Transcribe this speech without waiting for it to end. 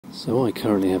So I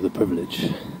currently have the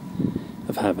privilege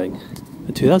of having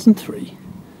a 2003,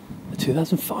 a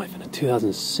 2005 and a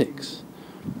 2006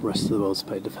 Rest of the World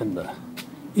Spade Defender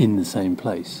in the same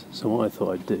place. So what I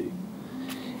thought I'd do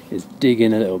is dig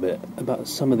in a little bit about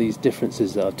some of these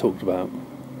differences that I've talked about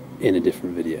in a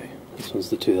different video. This one's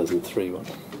the 2003 one.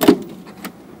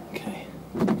 Okay.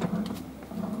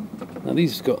 Now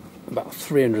these have got about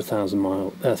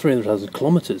 300,000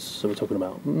 kilometres, so we're talking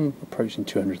about approaching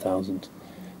 200,000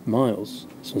 miles.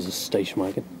 This one's a station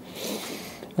wagon.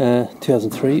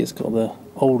 2003, it's got the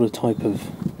older type of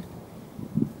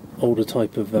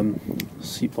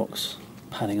seat box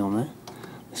padding on there.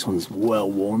 This one's well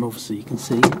worn, obviously you can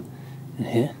see in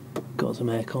here. Got some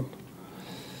aircon.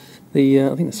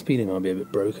 I think the speeding might be a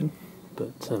bit broken,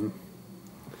 but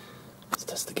let's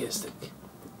test the gear stick.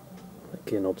 That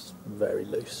gear knob's very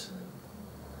loose.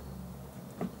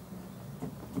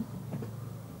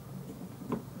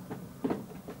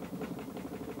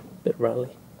 Bit rattly,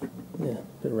 yeah,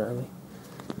 bit rattly.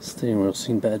 Steering wheel's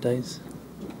seen better days.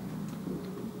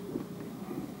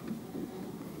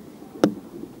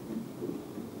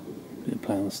 Bit of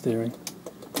play on the steering.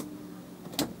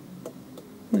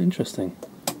 Interesting.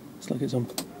 It's like it's on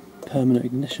permanent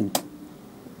ignition.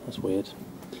 That's weird.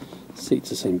 Seats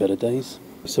have seen better days.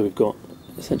 So we've got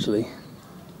essentially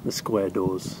the square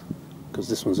doors, because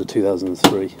this one's a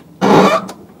 2003.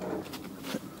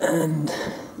 And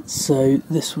so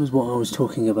this was what I was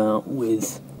talking about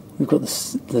with, we've got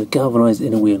the galvanised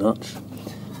inner wheel arch,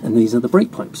 and these are the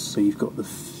brake pipes. So you've got the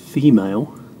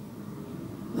female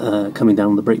coming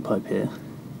down the brake pipe here,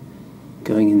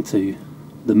 going into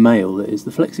the male that is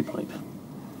the flexi pipe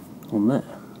on there.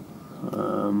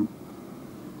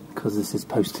 Because this is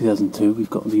post 2002, we've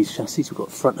got these chassis, we've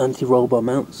got front anti-roll bar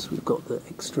mounts, we've got the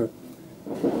extra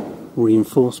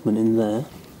reinforcement in there.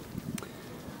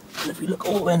 And if we look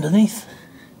all the way underneath,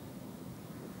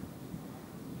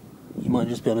 you might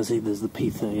just be able to see there's the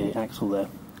P38 axle there,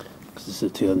 because this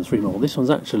is a 2003 model. This one's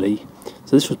actually,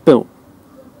 so this one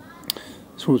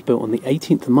was built on the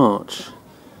 18th of March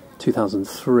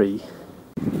 2003.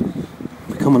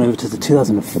 We're coming over to the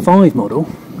 2005 model.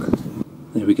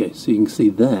 There we go, so you can see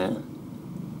there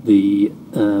the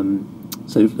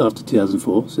so after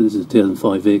 2004, so this is a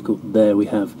 2005 vehicle. There we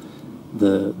have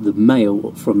the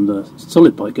male from the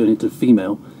solid pipe going into the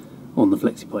female on the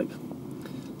flexi pipe.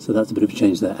 So that's a bit of a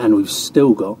change there, and we've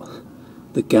still got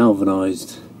the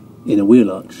galvanised inner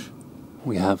wheel arch.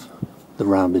 We have the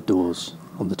rounded doors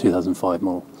on the 2005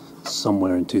 model.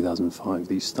 Somewhere in 2005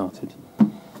 these started.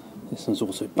 This one's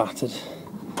also battered,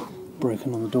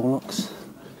 broken on the door locks.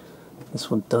 This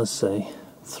one does say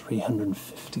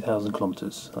 350,000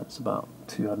 kilometres, that's about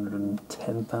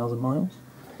 210,000 miles.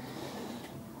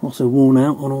 Also worn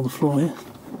out on all the floor here.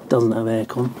 Doesn't have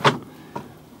aircon.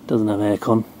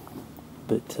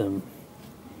 But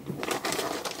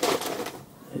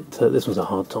this one's a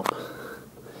hard top.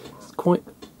 It's quite,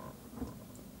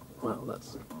 wow,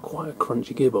 that's quite a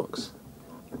crunchy gearbox.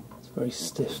 It's very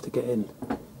stiff to get in.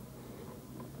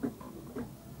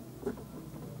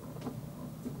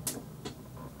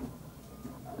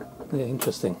 Yeah,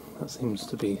 interesting. That seems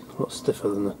to be a lot stiffer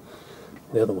than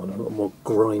the other one, a lot more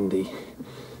grindy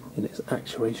in its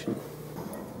actuation.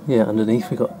 Yeah, underneath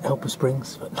we've got helper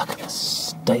springs, but look at the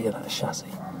state of that chassis.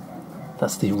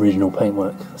 That's the original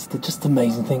paintwork. That's just the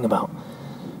amazing thing about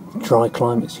dry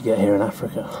climates you get here in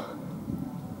Africa.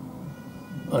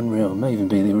 Unreal. It may even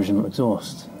be the original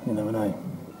exhaust, you never know.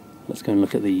 Let's go and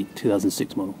look at the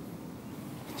 2006 model.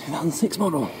 2006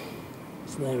 model!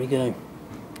 So there we go.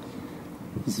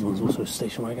 This one's also a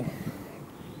station wagon.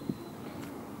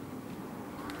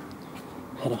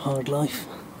 Had a hard life,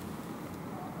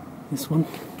 this one,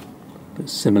 but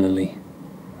similarly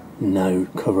no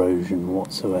corrosion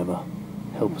whatsoever.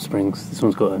 Helper springs. This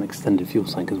one's got an extended fuel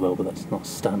tank as well, but that's not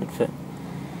standard fit.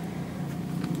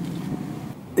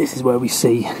 This is where we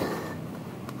see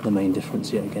the main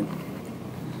difference yet again.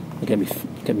 I'll get me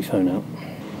phone out.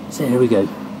 So here we go.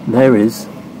 There is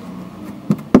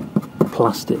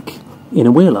plastic inner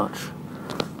wheel arch.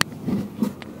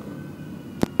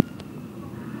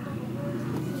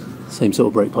 Same sort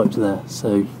of brake pipes there,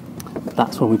 so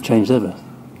that's when we've changed over.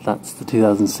 That's the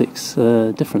 2006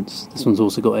 difference. This one's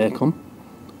also got aircon.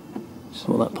 Just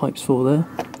what that pipe's for there.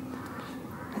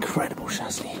 Incredible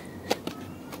chassis.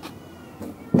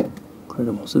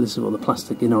 Incredible. So this is what the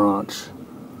plastic inner arch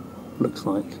looks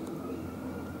like.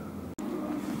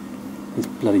 These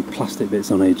bloody plastic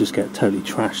bits on here just get totally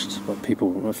trashed by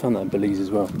people. I found that in Belize as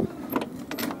well.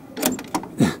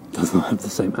 Does not have the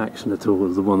same action at all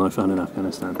as the one I found in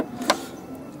Afghanistan.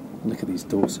 Look at these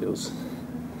door seals.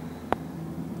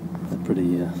 They're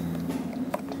pretty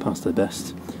past their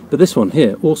best. But this one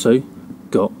here also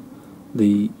got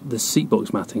the seat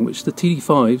box matting, which the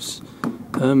TD5s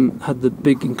had the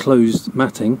big enclosed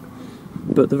matting,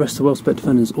 but the rest of the Well-Spec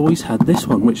Defenders always had this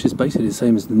one, which is basically the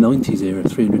same as the 90s era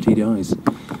 300 TDIs.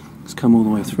 It's come all the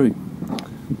way through.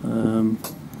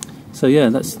 So yeah,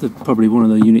 that's probably one of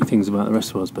the unique things about the rest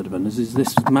of Well-Spec Defenders, is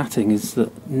this matting is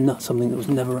not something that was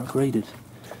never upgraded.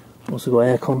 Also got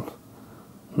aircon.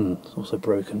 It's also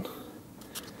broken.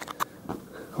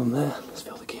 On there, let's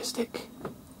feel the gear stick.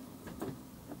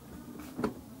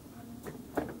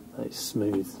 That is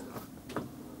smooth.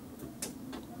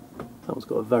 That one's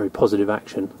got a very positive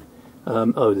action.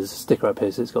 Oh, there's a sticker up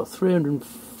here, so it's got about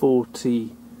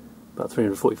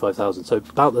 345,000, so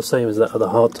about the same as that other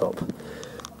hardtop.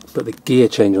 But the gear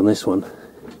change on this one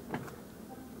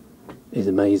is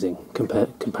amazing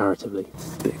comparatively.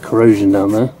 A bit of corrosion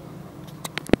down there,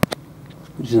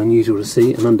 which is unusual to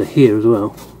see, and under here as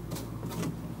well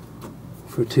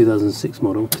for a 2006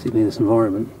 model, particularly in this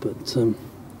environment. But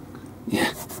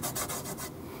yeah,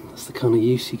 that's the kind of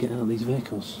use you get out of these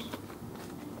vehicles,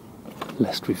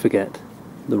 lest we forget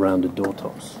the rounded door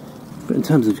tops. But in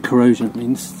terms of corrosion, I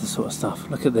mean, this is the sort of stuff.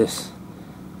 Look at this.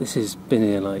 This has been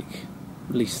here like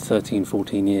at least 13,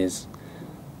 14 years.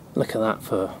 Look at that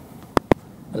for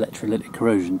electrolytic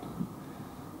corrosion.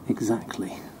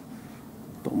 Exactly.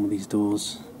 Bottom of these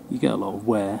doors, you get a lot of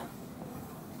wear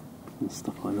and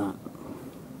stuff like that.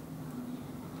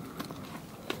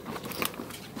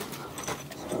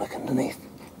 Let's have a look underneath.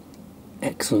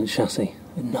 Excellent chassis.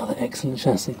 Another excellent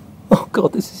chassis. Oh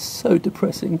god, this is so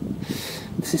depressing.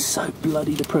 This is so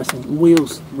bloody depressing.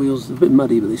 Wheels are a bit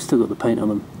muddy, but they've still got the paint on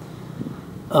them.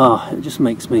 Ah, it just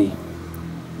makes me...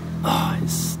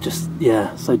 it's just,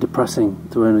 yeah, so depressing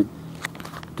to own a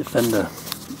Defender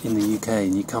in the UK,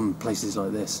 and you come places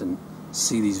like this and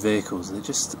see these vehicles, and they're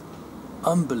just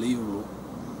unbelievable.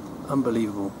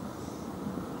 Unbelievable.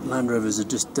 Land Rovers are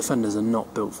just... Defenders are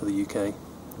not built for the UK.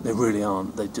 They really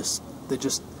aren't. They just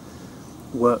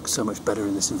work so much better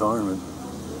in this environment.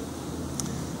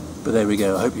 But there we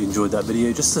go. I hope you enjoyed that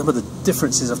video. Just some of the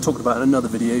differences I've talked about in another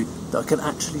video that I can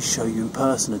actually show you in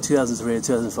person, a 2003, a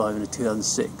 2005 and a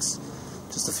 2006.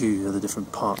 Just a few of the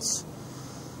different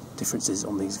differences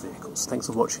on these vehicles. Thanks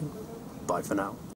for watching. Bye for now.